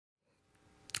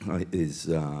is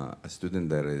a student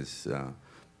that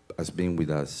has been with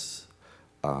us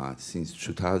since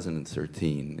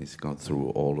 2013. He's gone through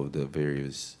all of the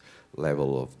various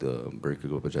level of the Berklee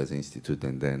Global Jazz Institute,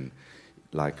 and then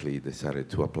likely decided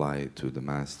to apply to the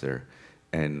master.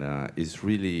 And is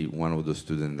really one of those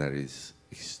students that is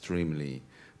extremely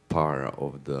part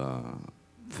of the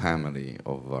family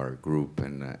of our group,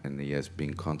 and he has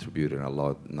been contributing a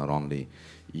lot, not only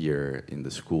here in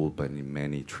the school, but in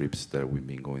many trips that we've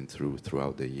been going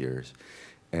throughout the years.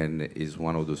 And is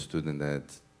one of those students that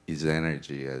his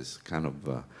energy has kind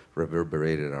of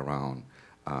reverberated around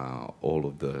all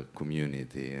of the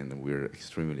community, and we're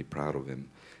extremely proud of him.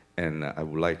 And I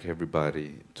would like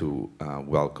everybody to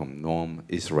welcome Noam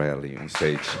Israeli on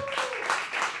stage.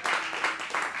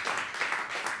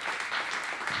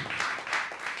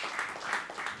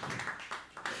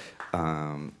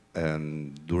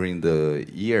 And during the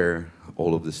year,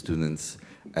 all of the students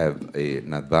have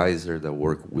an advisor that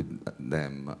works with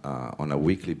them on a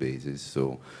weekly basis,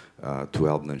 so to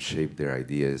help them shape their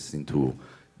ideas into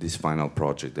this final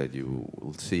project that you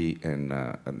will see. And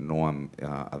Noam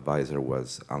advisor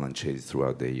was Alan Chase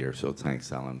throughout the year, so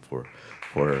thanks, Alan, for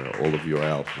all of your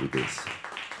help with this.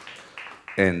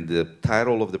 And the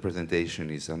title of the presentation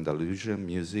is Andalusian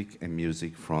Music and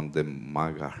Music from the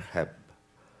Maghreb.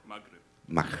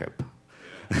 Maghreb.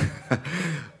 Yeah.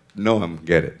 Noam,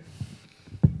 get it.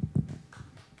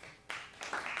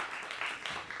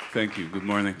 Thank you. Good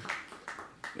morning.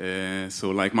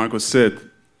 So like Marcos said,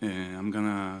 I'm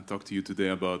gonna talk to you today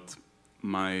about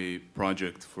my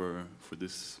project for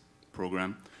this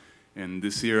program. And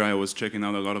this year I was checking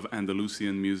out a lot of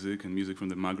Andalusian music and music from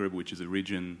the Maghreb, which is a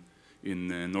region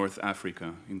in North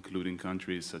Africa, including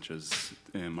countries such as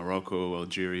Morocco,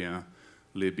 Algeria,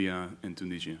 Libya, and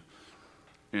Tunisia.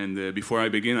 And before I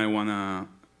begin, I wanna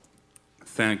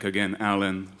thank again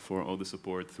Alan for all the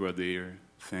support throughout the year.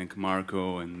 Thank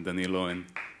Marco and Danilo and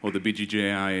all the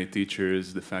BGJI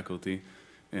teachers, the faculty,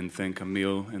 and thank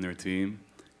Camille and her team,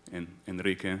 and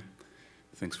Enrique.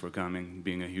 Thanks for coming,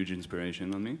 being a huge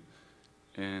inspiration on me.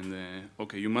 And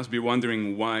okay, you must be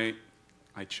wondering why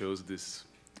I chose this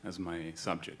as my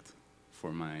subject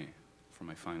for my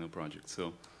final project.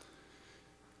 So,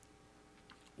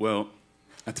 well,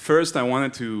 at first I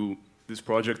wanted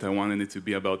it to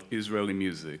be about Israeli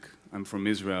music. I'm from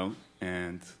Israel,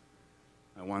 and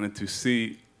I wanted to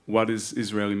see what is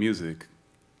Israeli music.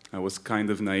 I was kind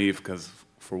of naive because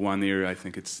for 1 year I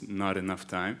think it's not enough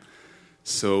time.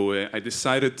 So I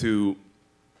decided to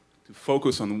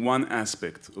focus on one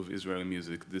aspect of Israeli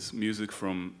music. This music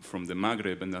from the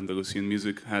Maghreb, and Andalusian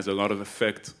music has a lot of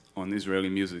effect on Israeli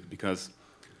music because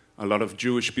a lot of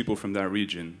Jewish people from that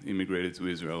region immigrated to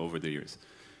Israel over the years.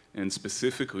 And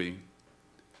specifically,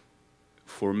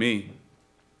 for me,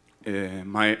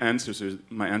 my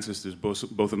ancestors,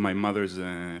 both of my mother's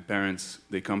parents,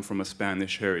 they come from a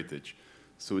Spanish heritage.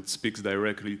 So it speaks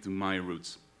directly to my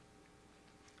roots.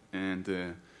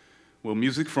 And well,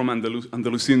 music from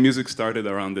Andalusian music started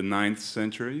around the 9th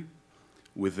century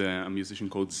with a musician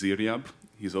called Ziryab.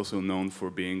 He's also known for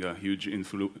being a huge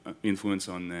influence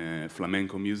on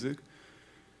flamenco music.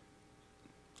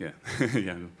 Yeah,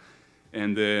 yeah.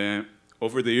 And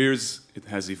over the years, it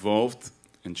has evolved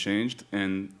and changed.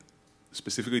 And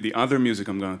specifically, the other music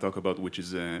I'm going to talk about, which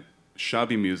is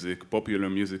Shabi music, popular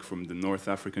music from the North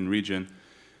African region,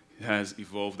 has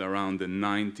evolved around the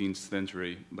 19th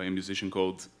century by a musician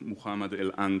called Muhammad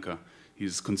El Anka.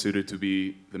 He's considered to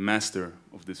be the master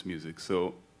of this music.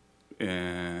 So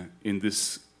in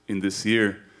this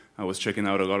year, I was checking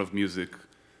out a lot of music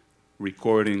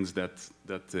recordings that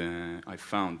I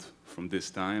found from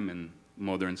this time, and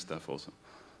modern stuff also.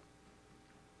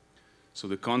 So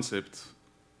the concept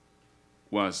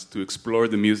was to explore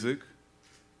the music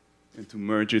and to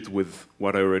merge it with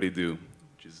what I already do,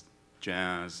 which is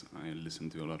jazz. I listen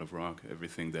to a lot of rock,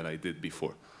 everything that I did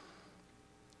before.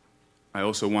 I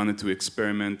also wanted to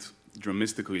experiment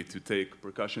drumistically, to take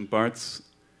percussion parts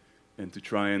and to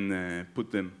try and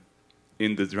put them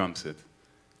in the drum set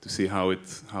to see how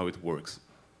it works.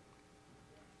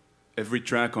 Every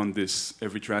track on this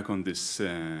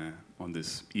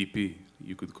EP,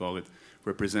 you could call it,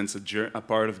 represents a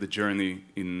part of the journey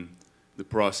in the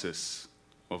process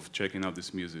of checking out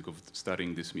this music, of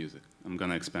studying this music. I'm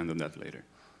going to expand on that later.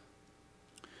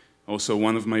 Also,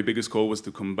 one of my biggest goals was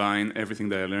to combine everything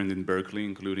that I learned in Berklee,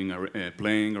 including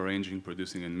playing, arranging,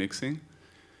 producing, and mixing.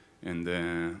 And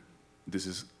this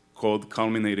is called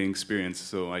Culminating experience,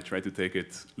 so I try to take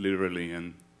it literally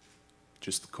and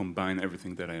just combine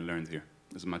everything that I learned here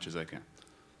as much as I can.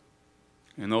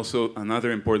 And also,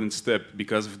 another important step,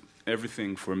 because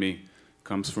everything for me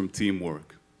comes from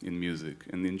teamwork. in music,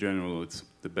 and in general, it's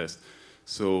the best.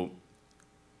 So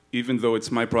even though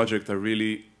it's my project, I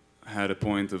really had a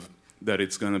point of that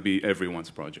it's going to be everyone's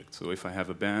project. So if I have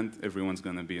a band, everyone's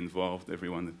going to be involved,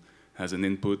 everyone has an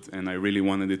input, and I really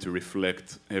wanted it to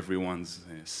reflect everyone's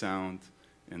sound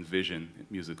and vision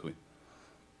musically.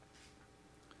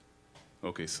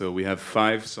 Okay, so we have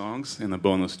 5 songs and a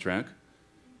bonus track,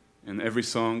 and every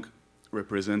song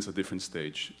represents a different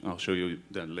stage. I'll show you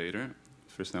that later.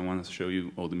 First, I want to show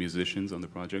you all the musicians on the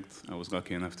project. I was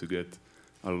lucky enough to get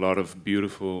a lot of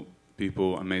beautiful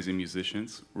people, amazing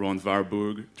musicians. Ron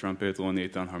Warburg, trumpet, Ronnie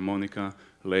Eitan, harmonica,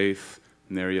 Leith,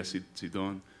 Neria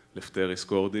Sidon, Lefteris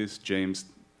Cordis, James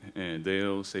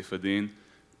Dale, Seifadin,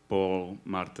 Paul,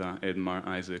 Marta, Edmar,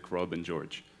 Isaac, Rob, and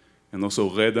George. And also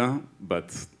Reda,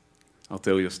 but I'll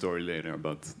tell you a story later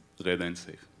about Reda and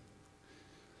Seif.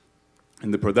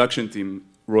 And the production team,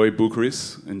 Roy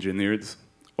Bukris engineered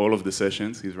all of the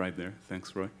sessions. He's right there.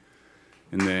 Thanks, Roy.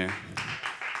 And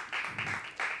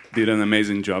did an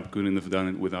amazing job. Couldn't have done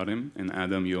it without him. And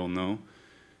Adam, you all know.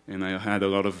 And I had a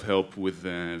lot of help with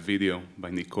video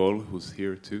by Nicole, who's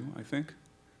here too, I think,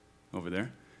 over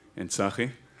there. And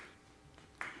Tzachi.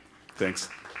 Thanks.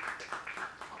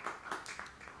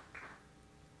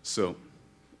 So,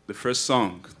 the first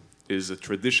song is a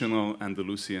traditional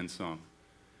Andalusian song.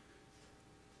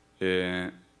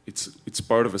 It's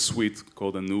part of a suite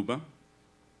called a nuba,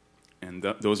 and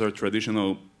those are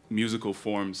traditional musical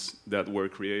forms that were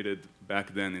created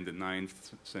back then in the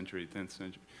 9th century, 10th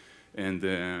century. And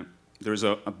there's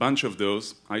a bunch of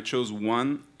those. I chose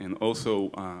one, and also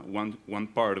one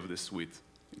part of the suite.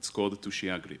 It's called the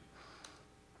Tushiagri.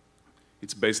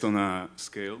 It's based on a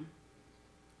scale,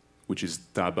 which is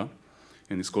taba,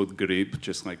 and it's called grib,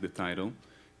 just like the title.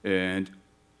 And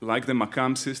like the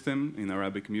makam system in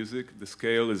Arabic music, the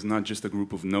scale is not just a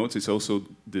group of notes, it's also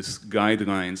this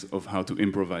guidelines of how to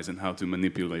improvise and how to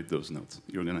manipulate those notes.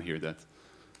 You're gonna hear that.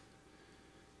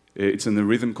 It's in a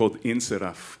rhythm called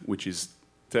inseraf, which is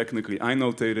technically, I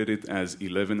notated it as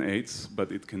 11/8,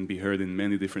 but it can be heard in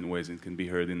many different ways. It can be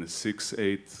heard in a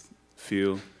 6/8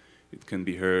 feel, it can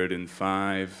be heard in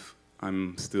 5.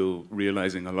 I'm still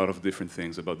realizing a lot of different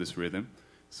things about this rhythm,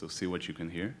 so see what you can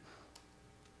hear.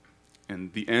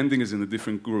 And the ending is in a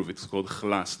different groove. It's called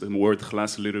khlas. The word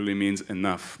khlas literally means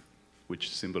enough, which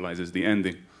symbolizes the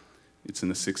ending. It's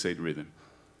in a 6/8 rhythm.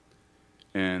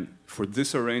 And for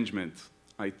this arrangement,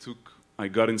 I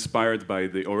got inspired by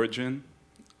the origin.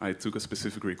 I took a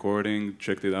specific recording,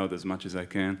 checked it out as much as I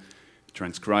can,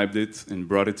 transcribed it, and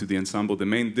brought it to the ensemble. The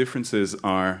main differences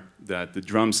are that the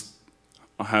drums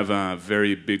have a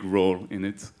very big role in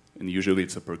it, and usually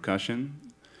it's a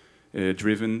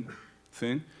percussion-driven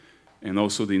thing. And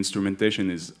also the instrumentation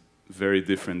is very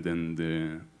different than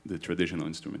the traditional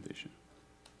instrumentation.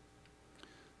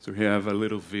 So here I have a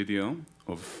little video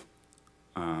of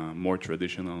a more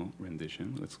traditional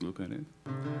rendition. Let's look at it.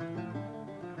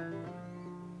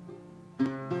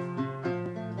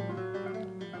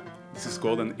 This is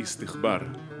called an istikhbar,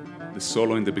 the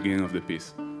solo in the beginning of the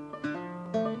piece.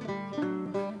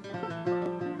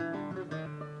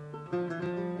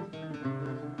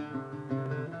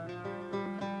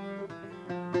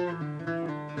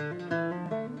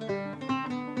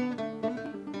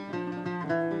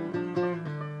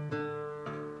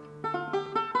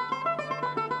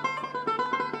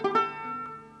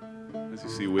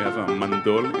 We have a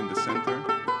mandol in the center.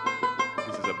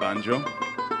 This is a banjo.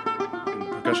 In the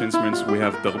percussion instruments, we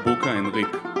have darbuka and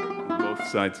rik on both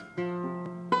sides.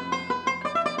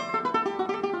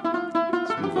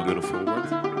 Let's move a little forward.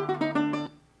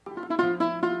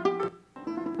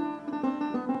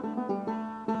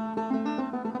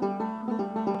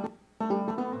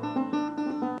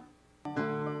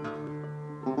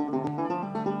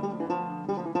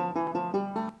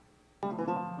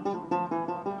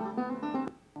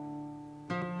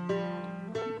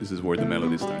 This is where the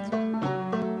melody starts.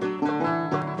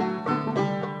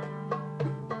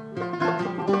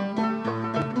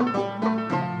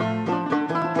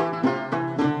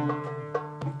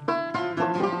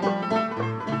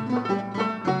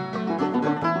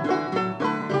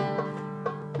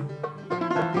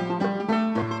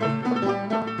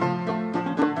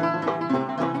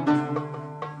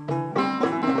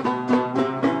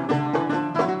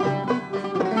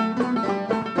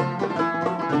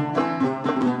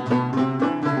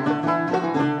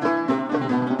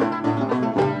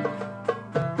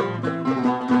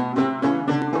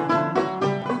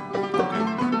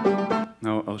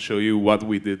 Show you what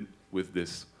we did with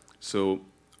this. So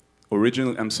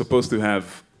originally I'm supposed to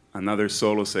have another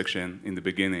solo section in the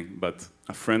beginning, but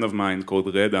a friend of mine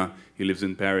called Reda, he lives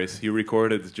in Paris, he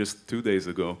recorded just 2 days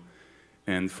ago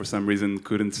and for some reason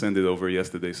couldn't send it over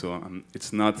yesterday, so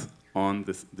it's not on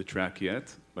the track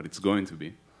yet, but it's going to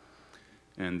be.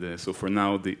 And so for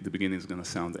now, the beginning is going to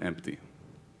sound empty.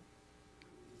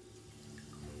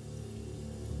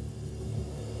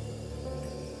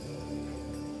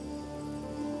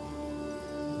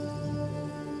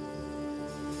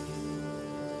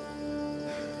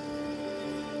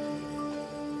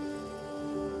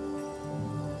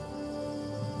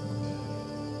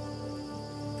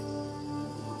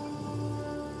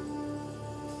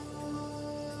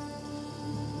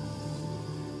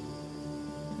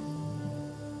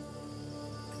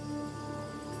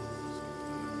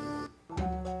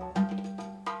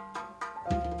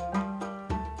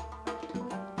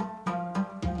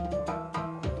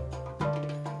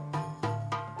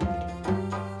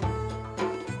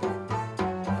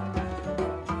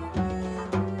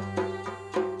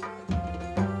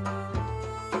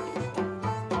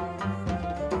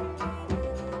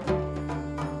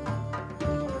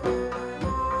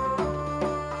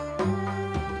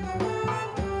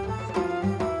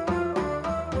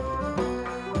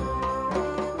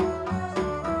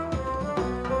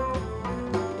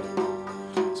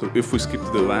 So if we skip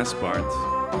to the last part,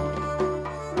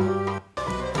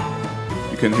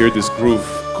 you can hear this groove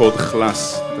called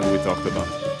chlas that we talked about.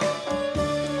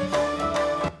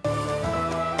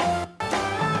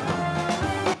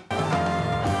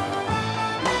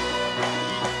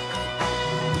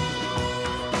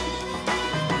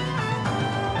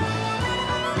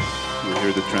 You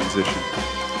hear the transition.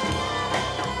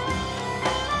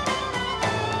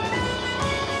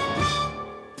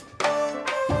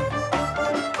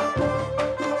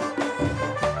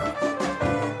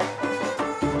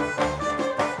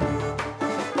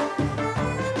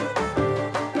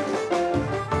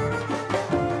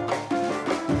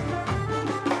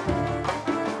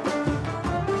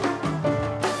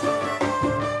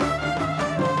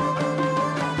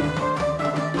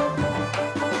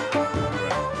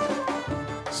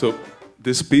 So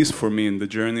this piece for me in the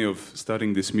journey of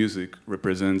studying this music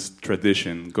represents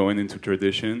tradition, going into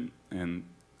tradition and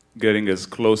getting as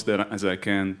close as I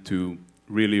can to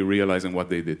really realizing what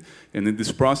they did. And in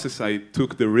this process, I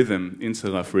took the rhythm,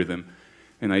 Inseraf rhythm,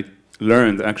 and I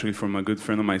learned actually from a good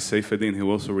friend of mine, Seyfeddin, who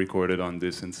also recorded on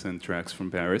this and sent tracks from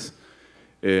Paris,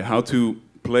 how to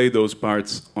play those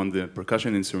parts on the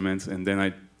percussion instruments, and then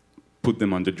I put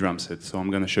them on the drum set. So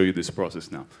I'm going to show you this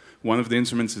process now. One of the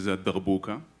instruments is a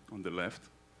darbuka on the left,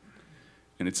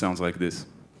 and it sounds like this.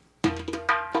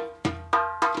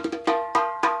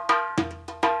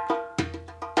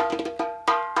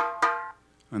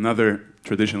 Another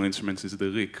traditional instrument is the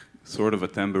rik, sort of a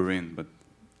tambourine, but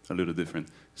a little different.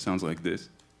 It sounds like this.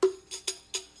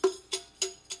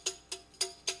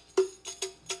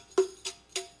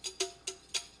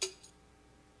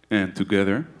 And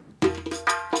together.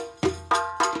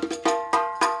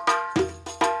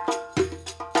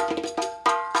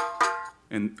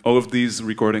 And all of these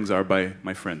recordings are by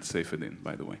my friend Seyfeddin,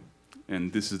 by the way.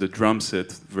 And this is the drum set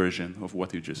version of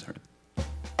what you just heard.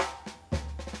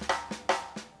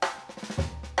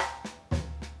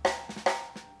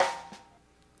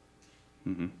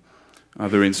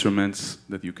 Other instruments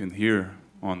that you can hear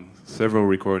on several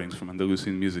recordings from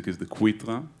Andalusian music is the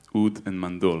quitra, oud, and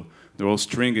mandol. They're all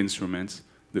string instruments.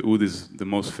 The oud is the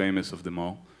most famous of them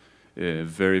all.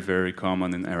 Very, very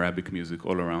common in Arabic music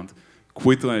all around.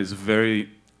 Quitra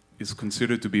is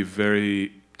considered to be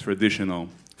very traditional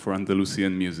for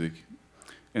Andalusian music.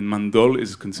 And mandol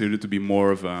is considered to be more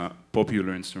of a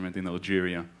popular instrument in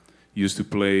Algeria, used to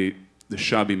play the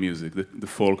shabi music, the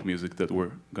folk music that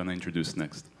we're going to introduce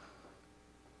next.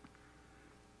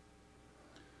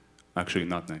 Actually,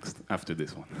 not next, after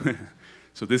this one.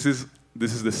 So this is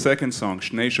the second song,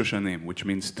 Shnei Shoshanim, which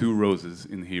means two roses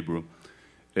in Hebrew.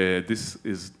 This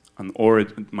is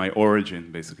my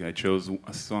origin, basically. I chose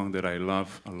a song that I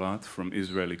love a lot from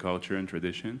Israeli culture and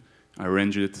tradition. I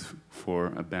arranged it for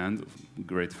a band of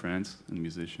great friends and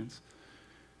musicians.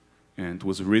 And it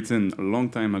was written a long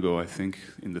time ago, I think,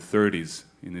 in the 30s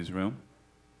in Israel.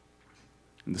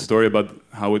 And the story about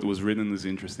how it was written is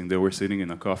interesting. They were sitting in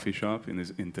a coffee shop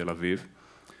in Tel Aviv,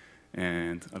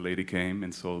 and a lady came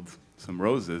and sold some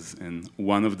roses. And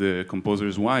one of the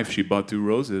composer's wife, she bought 2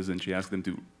 roses, and she asked them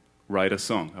to write a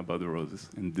song about the roses.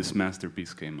 And this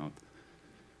masterpiece came out.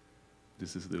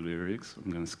 This is the lyrics.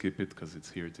 I'm going to skip it because it's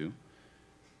here too.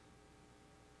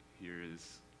 Here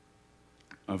is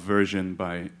a version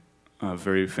by a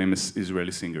very famous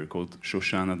Israeli singer called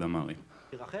Shoshana Damari.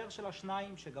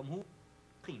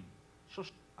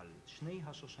 על שני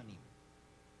השושנים.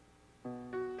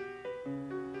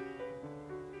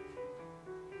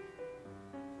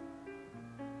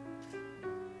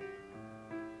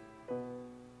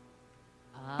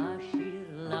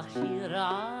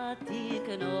 עתיק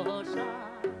נושן,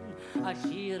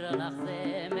 אשיר לך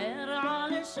זמר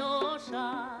על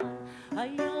שושן.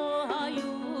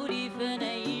 היו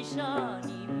לפני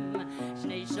שנים,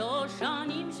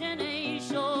 שני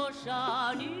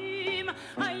שושנים,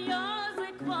 היה זה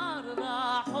כבר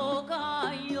רחוק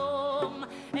היום,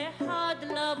 אחד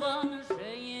לבן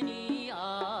שני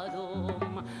אדום.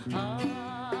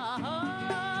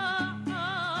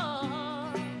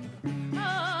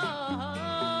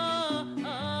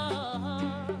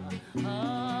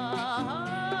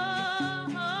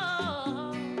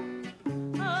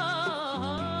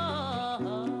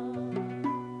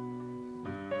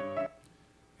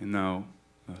 And now,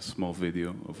 a small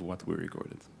video of what we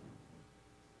recorded.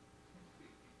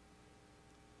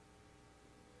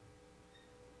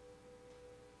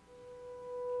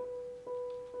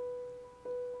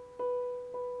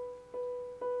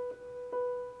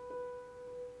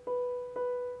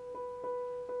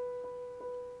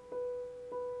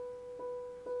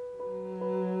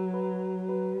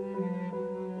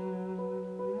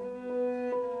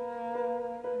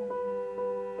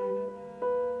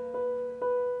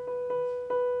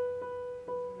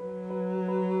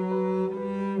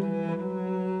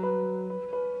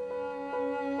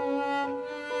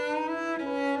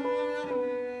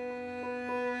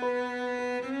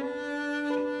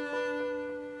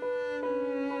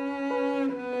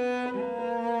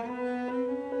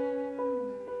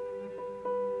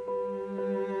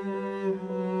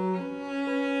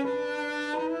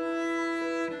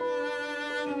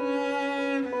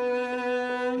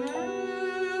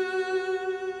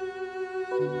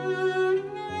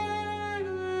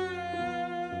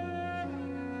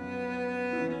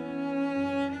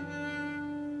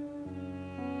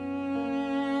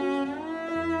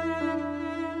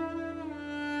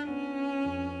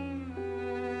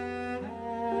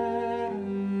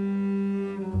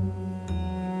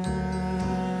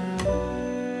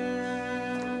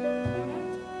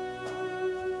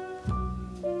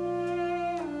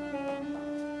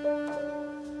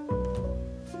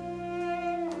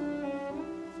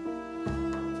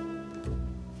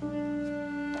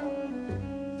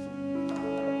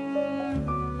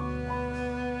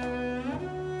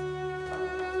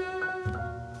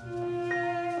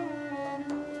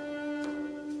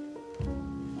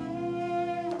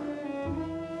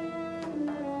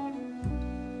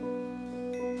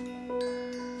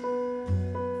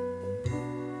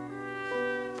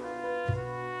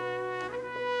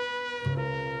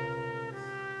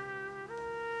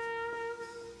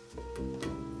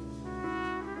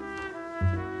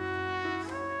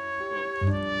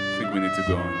 We need to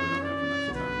go on, we don't have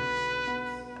enough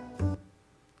time.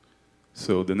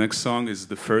 So the next song is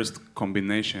the first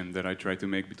combination that I try to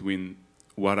make between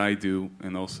what I do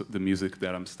and also the music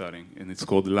that I'm studying. And it's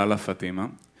called Lala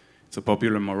Fatima. It's a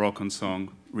popular Moroccan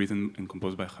song written and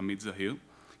composed by Hamid Zahir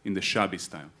in the Shabi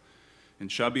style. And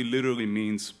Shabi literally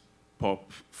means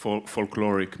pop,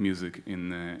 folkloric music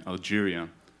in Algeria.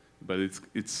 But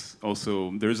it's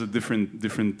also, there's a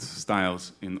different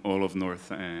styles in all of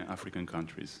North African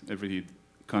countries. Every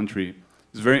country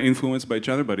is very influenced by each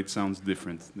other, but it sounds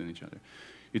different than each other.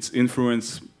 It's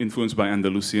influenced by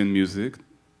Andalusian music,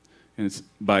 and it's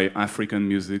by African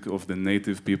music of the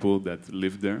native people that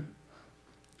lived there,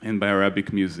 and by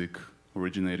Arabic music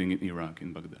originating in Iraq,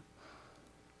 in Baghdad.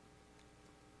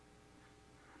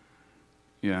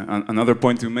 Yeah, another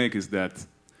point to make is that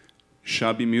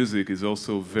Shabi music is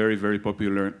also very, very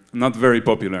popular. Not very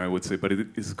popular, I would say, but it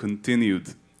is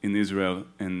continued in Israel,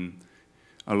 and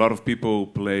a lot of people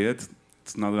play it.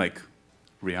 It's not like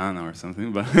Rihanna or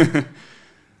something, but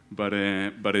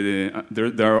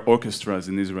there are orchestras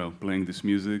in Israel playing this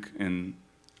music, and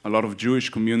a lot of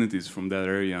Jewish communities from that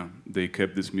area, they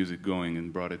kept this music going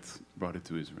and brought it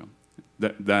to Israel.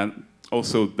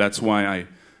 That's why I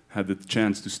had the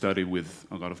chance to study with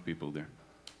a lot of people there.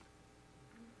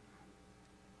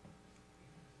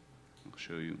 I'll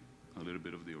show you a little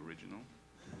bit of the original.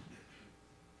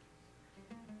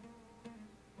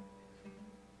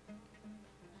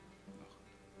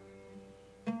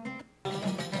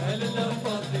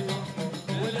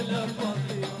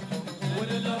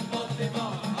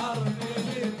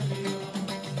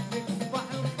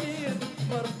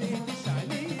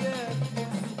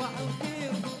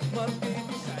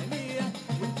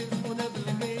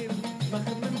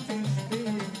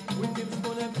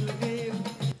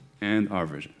 And our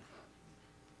version.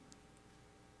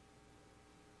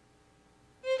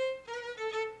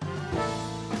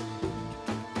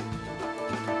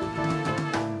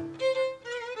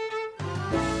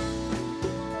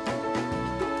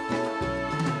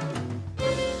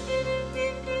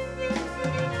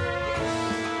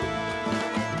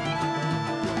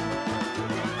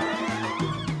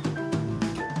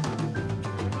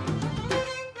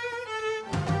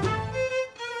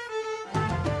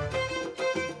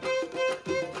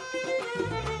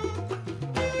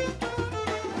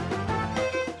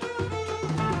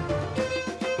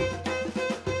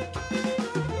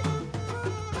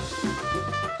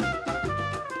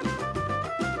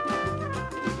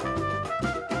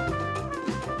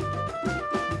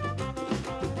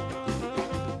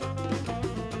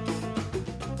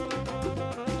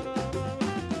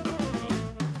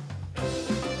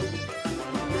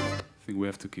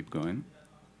 have to keep going.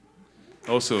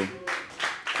 Also,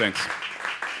 thanks.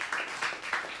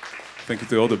 Thank you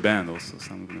to all the band also.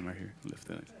 Some of them are here, left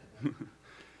right.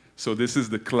 So this is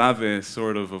the clave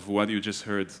sort of what you just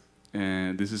heard.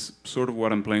 And this is sort of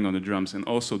what I'm playing on the drums. And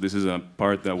also this is a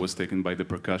part that was taken by the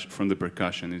from the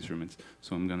percussion instruments.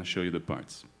 So I'm gonna show you the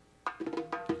parts.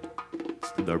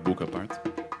 It's the darbuka part.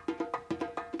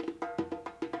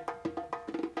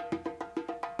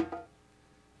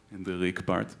 And the rik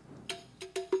part.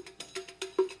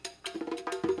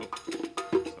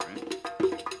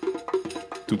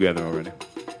 Together already.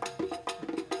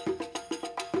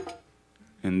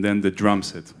 And then the drum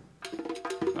set.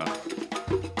 Ah.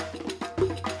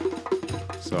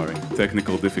 Sorry,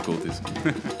 technical difficulties.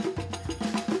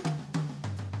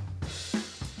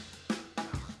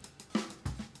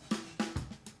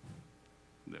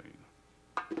 There you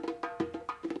go.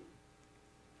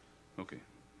 Okay,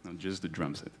 now just the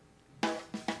drum set.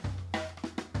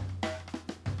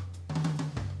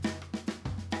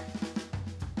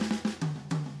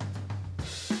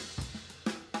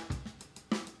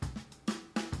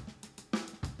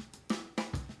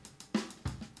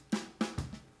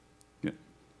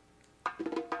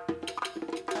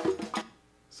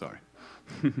 Sorry.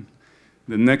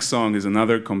 The next song is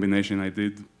another combination I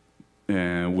did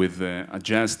with a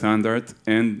jazz standard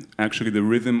and actually the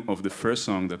rhythm of the first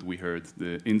song that we heard,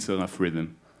 the Inseraf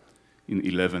rhythm in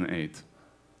 11/8.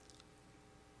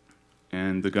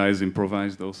 And the guys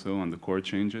improvised also on the chord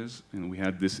changes, and we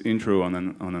had this intro on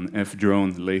an F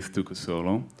drone lathe tuka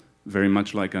solo, very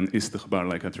much like an istighbar,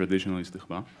 like a traditional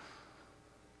istighbar.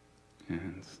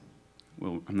 And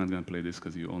well, I'm not going to play this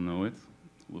because you all know it.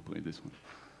 We'll play this one.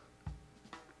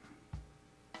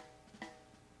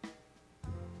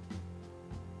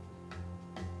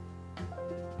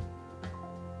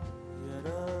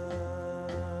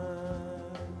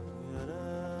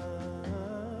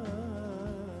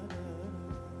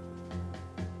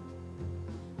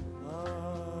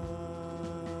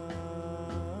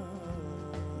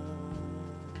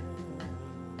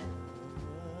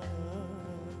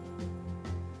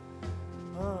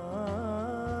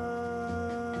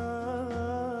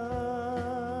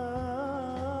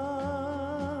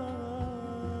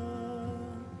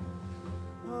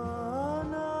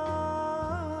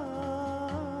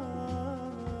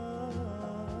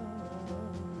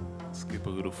 Skip a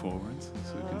little forward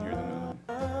so you can hear the melody.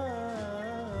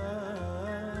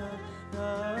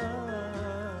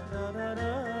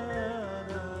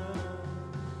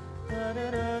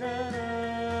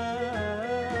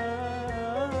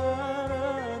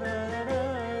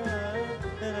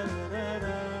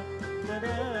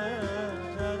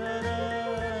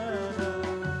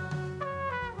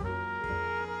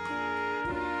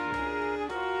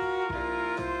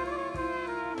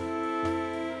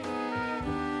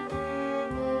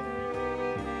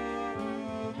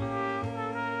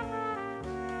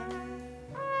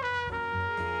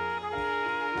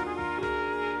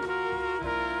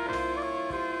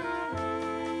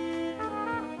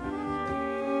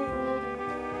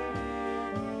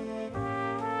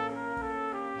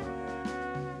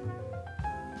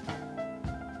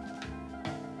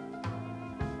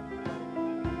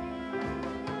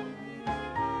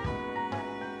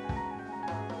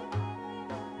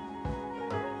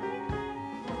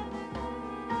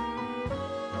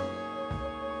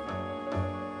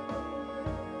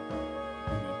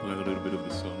 Play a little bit of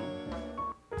the solo.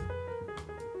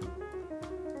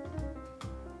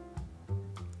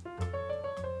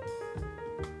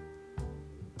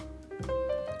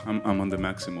 I'm on the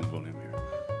maximum volume here.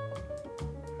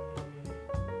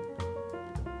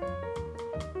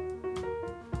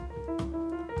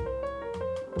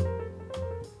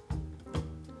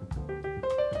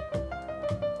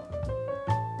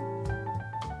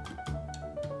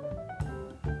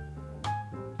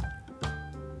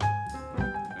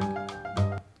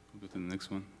 Next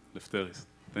one, Lefteris.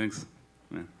 Thanks.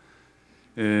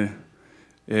 Yeah.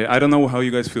 I don't know how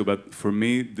you guys feel, but for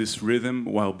me, this rhythm,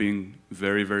 while being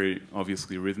very, very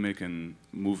obviously rhythmic and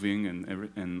moving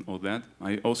and all that,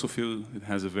 I also feel it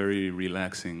has a very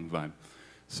relaxing vibe.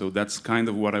 So that's kind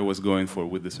of what I was going for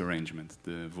with this arrangement,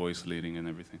 the voice leading and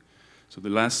everything. So the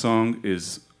last song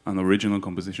is an original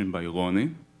composition by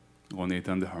Roni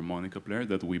Eitan, the harmonica player,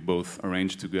 that we both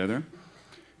arranged together.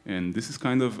 And this is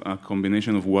kind of a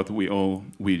combination of what we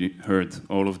heard,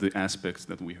 all of the aspects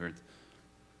that we heard.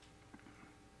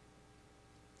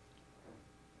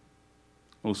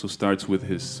 Also starts with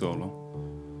his solo.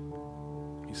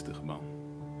 Istighbar.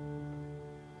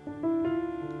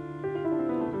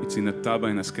 It's in a taba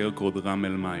in a scale called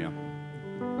Ramel Maya.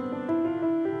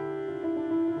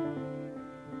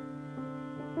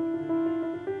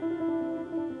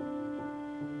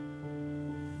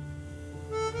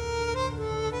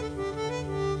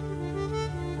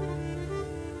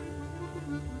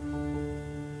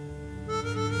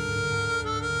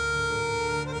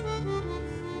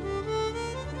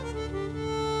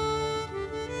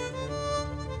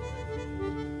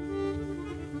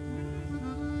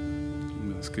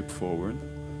 skip forward.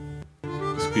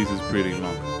 This piece is pretty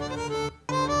long.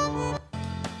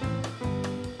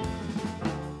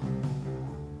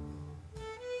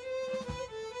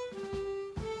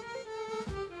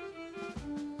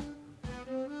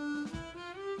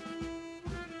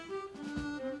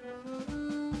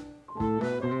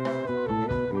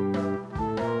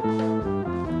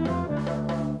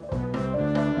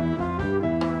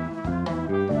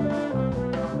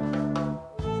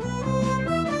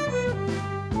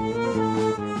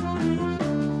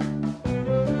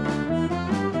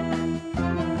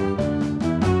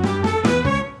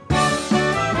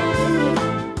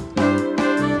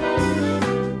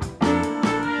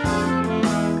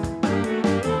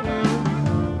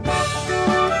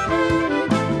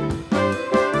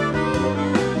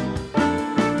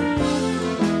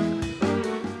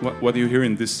 What you hear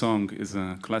in this song is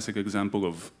a classic example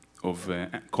of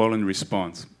call and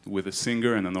response with a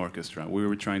singer and an orchestra. We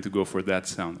were trying to go for that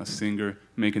sound, a singer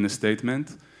making a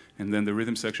statement, and then the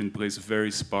rhythm section plays very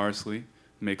sparsely,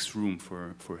 makes room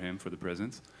for him, for the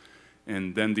presence,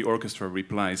 and then the orchestra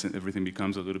replies and everything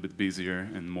becomes a little bit busier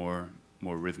and more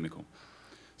rhythmical.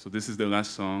 So this is the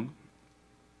last song.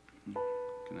 You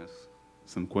can ask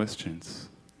some questions.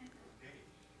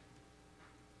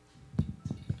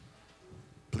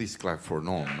 Please clap for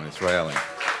Noam, Israeli.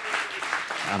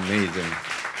 Amazing.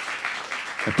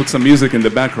 I put some music in the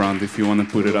background if you want to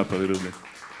put it up a little bit.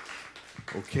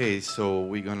 Okay, so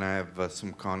we're gonna have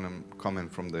some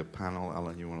comment from the panel.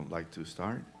 Alan, you would like to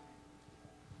start?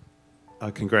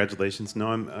 Congratulations,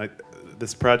 Noam.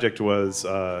 This project was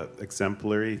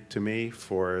exemplary to me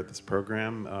for this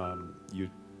program.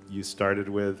 You started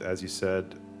with, as you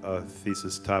said, a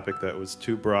thesis topic that was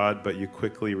too broad, but you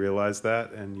quickly realized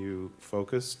that and you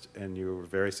focused, and you were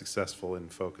very successful in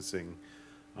focusing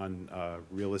on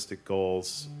realistic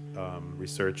goals,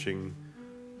 researching,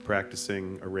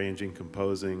 practicing, arranging,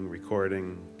 composing,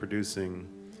 recording, producing,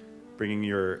 bringing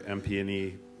your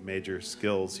MP&E major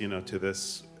skills, to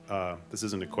this. This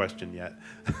isn't a question yet.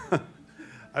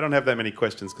 I don't have that many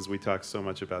questions because we talk so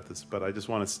much about this, but I just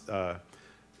want to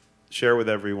share with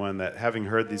everyone that having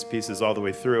heard these pieces all the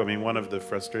way through, I mean, one of the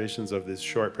frustrations of these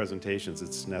short presentations,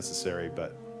 it's necessary,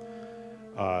 but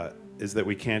is that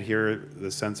we can't hear the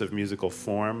sense of musical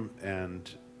form and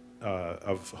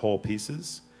of whole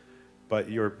pieces, but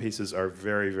your pieces are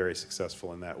very, very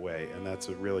successful in that way, and that's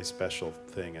a really special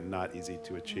thing and not easy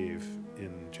to achieve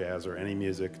in jazz or any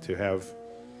music, to have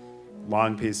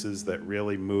long pieces that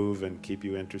really move and keep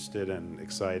you interested and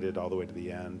excited all the way to the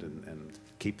end, and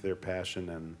keep their passion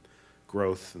and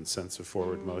growth and sense of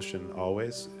forward motion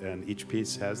always, and each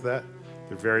piece has that.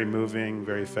 They're very moving,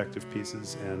 very effective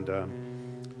pieces, and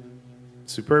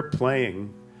superb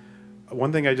playing.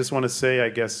 One thing I just want to say, I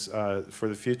guess, for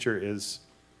the future is,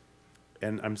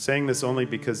 and I'm saying this only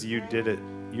because you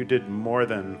did more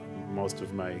than most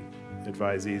of my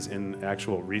advisees in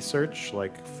actual research,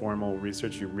 like formal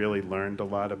research. You really learned a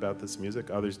lot about this music.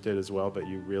 Others did as well, but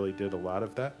you really did a lot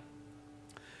of that.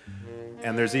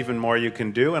 And there's even more you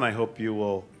can do, and I hope you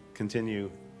will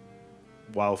continue,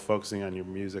 while focusing on your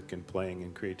music and playing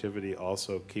and creativity,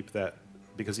 also keep that,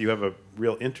 because you have a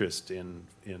real interest in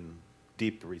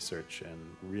deep research and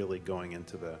really going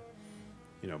into the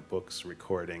books,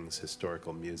 recordings,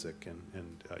 historical music,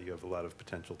 and you have a lot of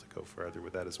potential to go further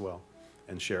with that as well,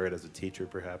 and share it as a teacher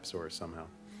perhaps, or somehow.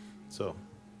 So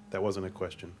that wasn't a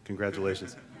question.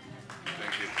 Congratulations.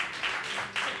 Thank you.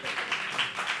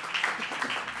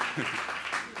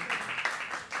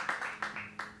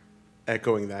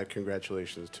 Echoing that,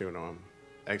 congratulations too, Noam.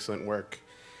 Excellent work.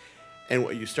 And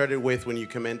what you started with when you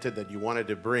commented that you wanted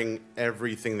to bring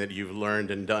everything that you've learned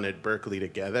and done at Berkeley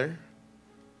together,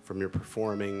 from your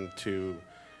performing to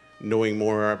knowing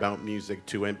more about music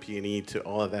to MP&E to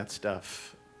all of that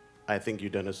stuff, I think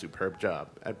you've done a superb job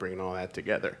at bringing all that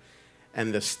together.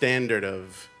 And the standard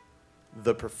of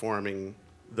the performing,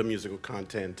 the musical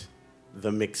content,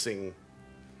 the mixing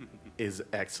is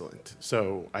excellent.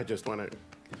 So I just want to,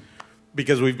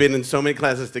 because we've been in so many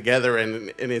classes together and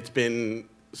it's been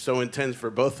so intense for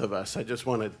both of us, I just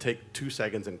want to take 2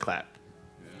 seconds and clap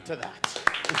to that.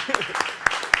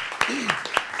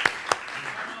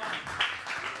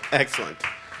 Excellent.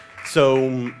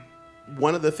 So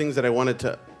one of the things that I wanted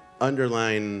to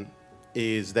underline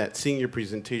is that seeing your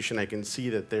presentation, I can see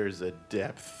that there's a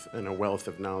depth and a wealth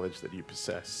of knowledge that you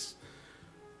possess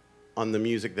on the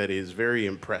music that is very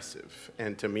impressive.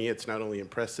 And to me, it's not only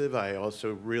impressive, I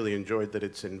also really enjoyed that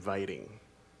it's inviting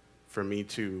for me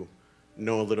to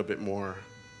know a little bit more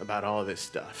about all this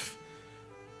stuff.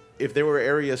 If there were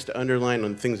areas to underline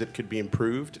on things that could be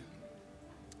improved,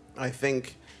 I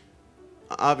think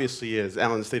obviously, as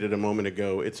Alan stated a moment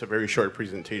ago, it's a very short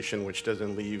presentation, which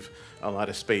doesn't leave a lot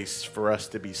of space for us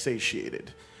to be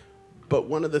satiated. But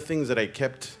one of the things that I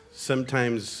kept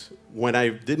sometimes when I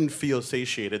didn't feel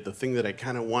satiated, the thing that I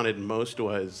kind of wanted most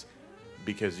was,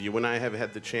 because you and I have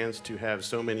had the chance to have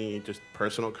so many just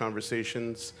personal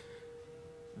conversations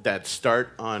that start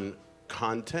on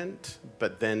content,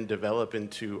 but then develop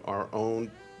into our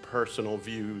own personal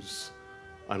views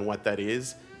on what that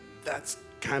is. That's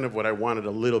kind of what I wanted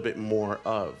a little bit more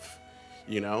of,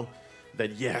 you know?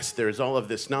 That yes, there's all of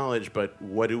this knowledge, but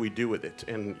what do we do with it?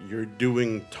 And you're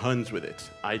doing tons with it.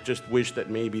 I just wish that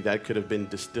maybe that could have been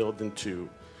distilled into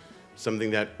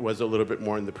something that was a little bit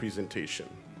more in the presentation.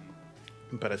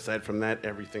 But aside from that,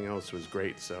 everything else was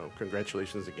great, so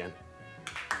congratulations again.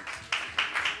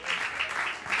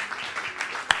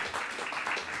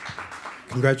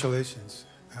 Congratulations.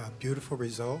 Beautiful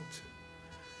result.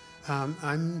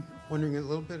 I'm wondering a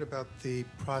little bit about the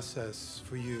process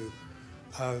for you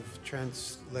of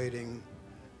translating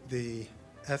the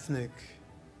ethnic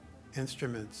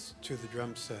instruments to the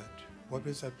drum set. What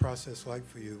was that process like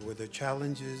for you? Were there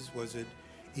challenges? Was it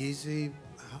easy?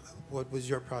 What was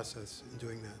your process in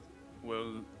doing that?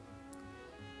 Well,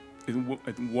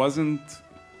 it wasn't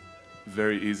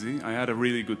very easy. I had a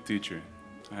really good teacher.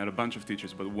 I had a bunch of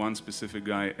teachers, but one specific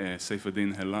guy,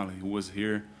 Saifuddin Helal, who was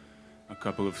here a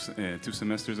couple of 2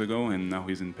 semesters ago, and now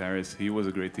he's in Paris. He was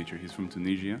a great teacher. He's from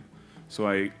Tunisia. So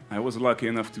I was lucky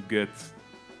enough to get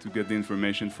the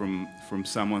information from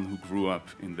someone who grew up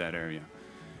in that area.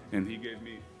 And he gave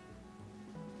me,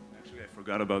 actually I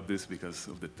forgot about this because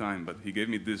of the time, but he gave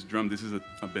me this drum. This is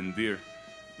a bendir,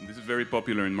 and this is very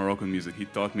popular in Moroccan music. He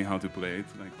taught me how to play it,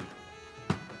 like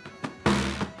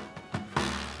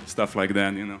stuff like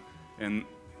that, you know. And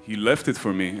he left it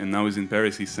for me, and now he's in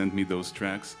Paris. He sent me those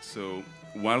tracks. So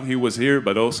while he was here,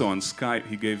 but also on Skype,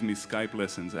 he gave me Skype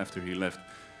lessons after he left.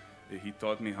 He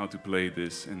taught me how to play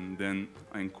this, and then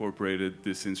I incorporated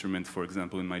this instrument, for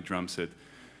example, in my drum set.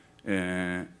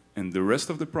 And the rest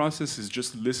of the process is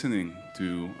just listening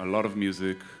to a lot of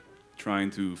music, trying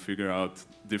to figure out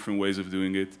different ways of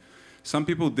doing it. Some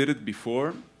people did it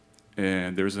before.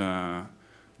 There's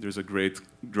a great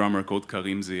drummer called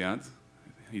Karim Ziad.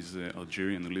 He's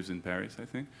Algerian who lives in Paris, I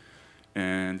think.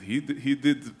 And he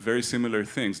did very similar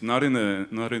things, not in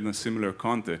a similar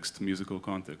context, musical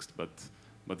context, but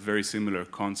very similar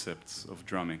concepts of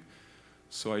drumming.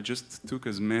 So I just took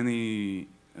as many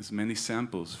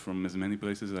samples from as many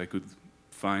places as I could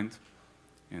find,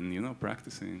 and, you know,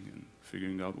 practicing and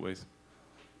figuring out ways.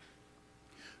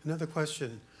 Another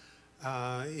question.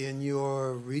 In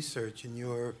your research, in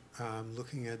your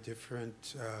looking at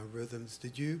different rhythms,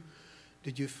 did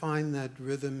you find that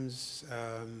rhythms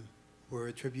were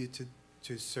attributed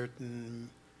to certain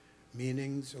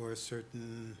meanings or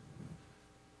certain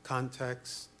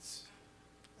contexts?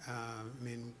 I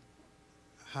mean,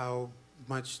 how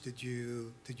much did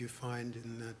you find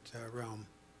in that realm?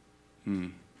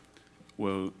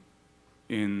 Well,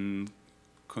 in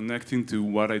connecting to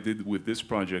what I did with this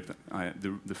project,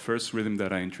 the first rhythm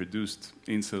that I introduced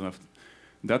in Seraf,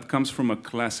 that comes from a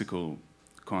classical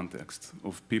context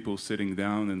of people sitting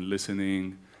down and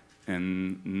listening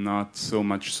and not so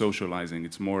much socializing.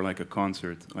 It's more like a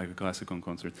concert, like a classical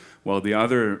concert. While the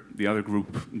other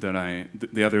groove that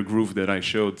I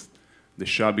showed, the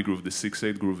Shabi groove, the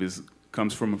 6/8 groove,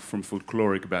 comes from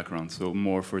folkloric background, so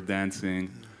more for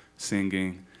dancing,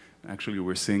 singing. Actually,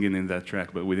 we're singing in that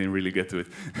track, but we didn't really get to it.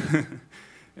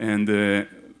 And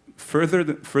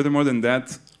furthermore than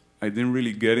that, I didn't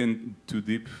really get in too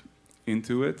deep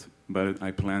into it, but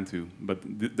I plan to. But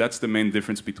that's the main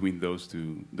difference between those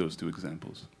two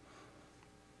examples.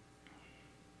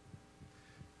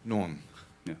 Noam.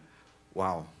 Yeah.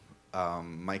 Wow.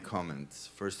 My comments.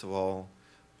 First of all,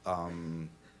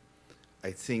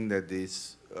 I think that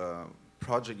this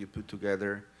project you put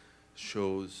together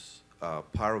shows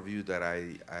part of you that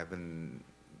I haven't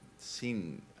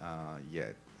seen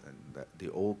yet. And the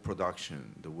old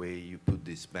production, the way you put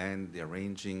this band, the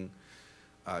arranging,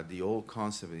 the old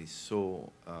concept is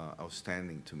so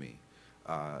outstanding to me.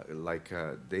 Like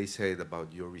they said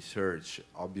about your research,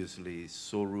 obviously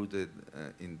so rooted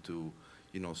into,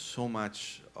 you know, so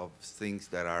much of things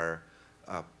that are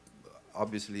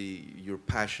obviously you're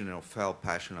passionate or felt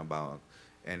passionate about,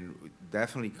 and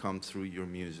definitely come through your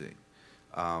music.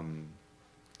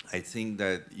 I think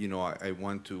that, you know, I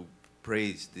want to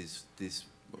praise this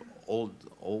all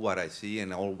what I see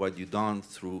and all what you've done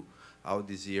throughout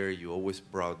this year. You always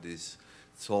brought this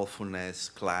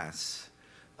soulfulness, class,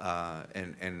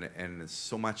 and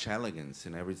so much elegance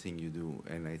in everything you do.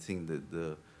 And I think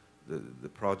that the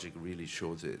project really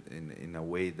shows it in a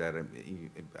way that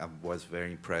I was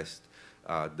very impressed.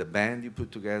 The band you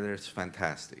put together is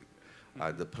fantastic.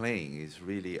 The playing is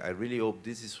really, I really hope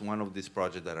this is one of these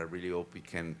projects that I really hope it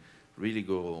can really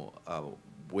go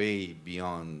way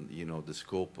beyond, you know, the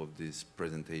scope of this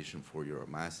presentation for your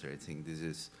master. I think this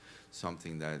is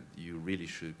something that you really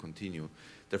should continue.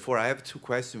 Therefore, I have two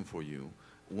questions for you.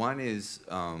 One is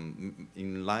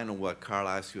in line of what Carl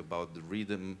asked you about the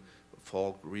rhythm,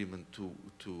 folk rhythm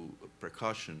to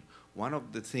percussion. One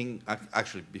of the things,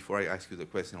 actually, before I ask you the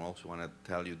question, I also want to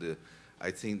tell you I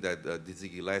think that Dizzy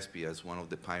Gillespie, as one of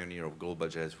the pioneers of global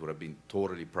jazz, would have been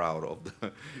totally proud of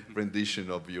the rendition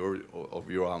of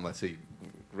your Alma. Say,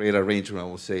 great arrangement. I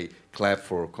will say, clap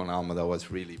for Con Alma. That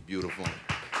was really beautiful.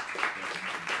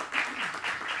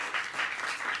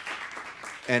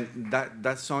 And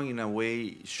that song, in a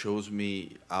way, shows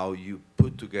me how you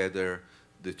put together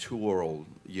the two worlds,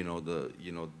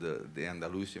 the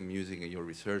Andalusian music and your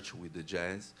research with the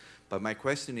jazz. But my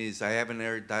question is, I haven't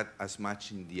heard that as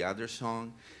much in the other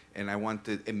song, and I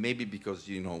wanted, and maybe because,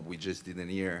 we just didn't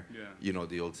hear,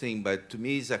 the whole thing, but to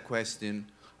me it's a question,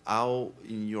 how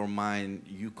in your mind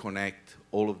you connect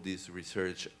all of this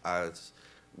research as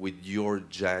with your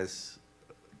jazz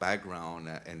background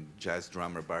and jazz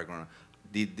drummer background.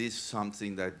 Did this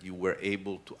something that you were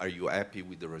able to, are you happy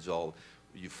with the result?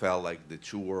 You felt like the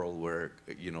two worlds were,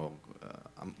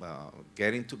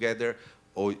 getting together,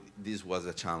 or this was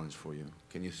a challenge for you?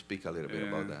 Can you speak a little bit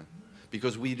about that?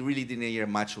 Because we really didn't hear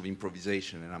much of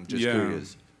improvisation, and I'm just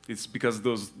curious. It's because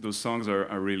those songs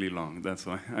are really long. That's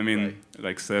why. I mean,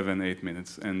 like 7-8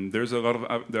 minutes, and there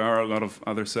are a lot of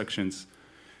other sections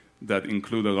that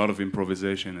include a lot of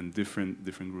improvisation and different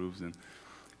grooves. And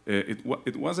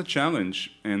it was a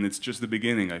challenge, and it's just the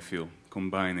beginning. I feel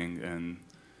combining and.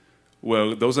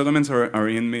 Well, those elements are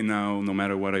in me now, no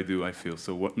matter what I do, I feel.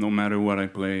 So no matter what I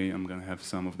play, I'm going to have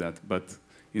some of that. But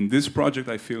in this project,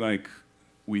 I feel like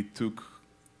we took,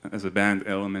 as a band,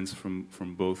 elements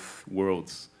from both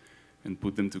worlds and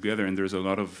put them together. And there's a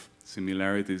lot of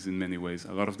similarities in many ways,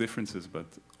 a lot of differences, but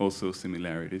also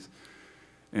similarities.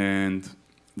 And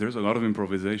there's a lot of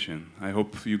improvisation. I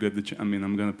hope you get the I mean,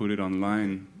 I'm going to put it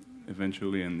online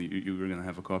eventually, and you're going to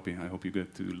have a copy. I hope you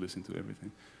get to listen to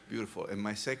everything. Beautiful. And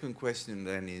my second question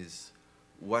then is,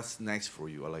 what's next for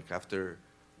you? Like after,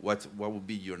 what would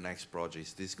be your next project?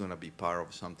 Is this going to be part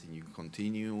of something you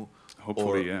continue?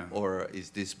 Hopefully, yeah. Or is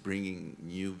this bringing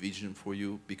new vision for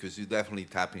you? Because you definitely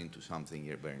tap into something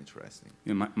here very interesting.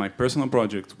 Yeah, my personal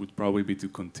project would probably be to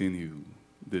continue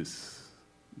this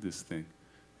thing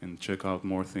and check out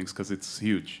more things, because it's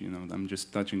huge. I'm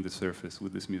just touching the surface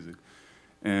with this music.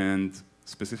 And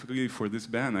specifically for this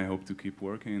band, I hope to keep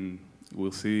working.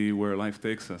 We'll see where life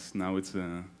takes us. Now it's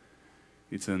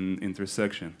an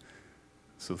intersection,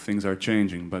 so things are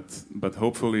changing. But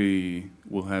hopefully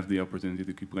we'll have the opportunity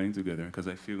to keep playing together, because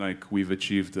I feel like we've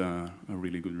achieved a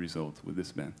really good result with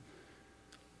this band.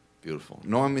 Beautiful.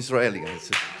 Noam Israeli, guys.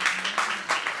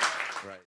 Right.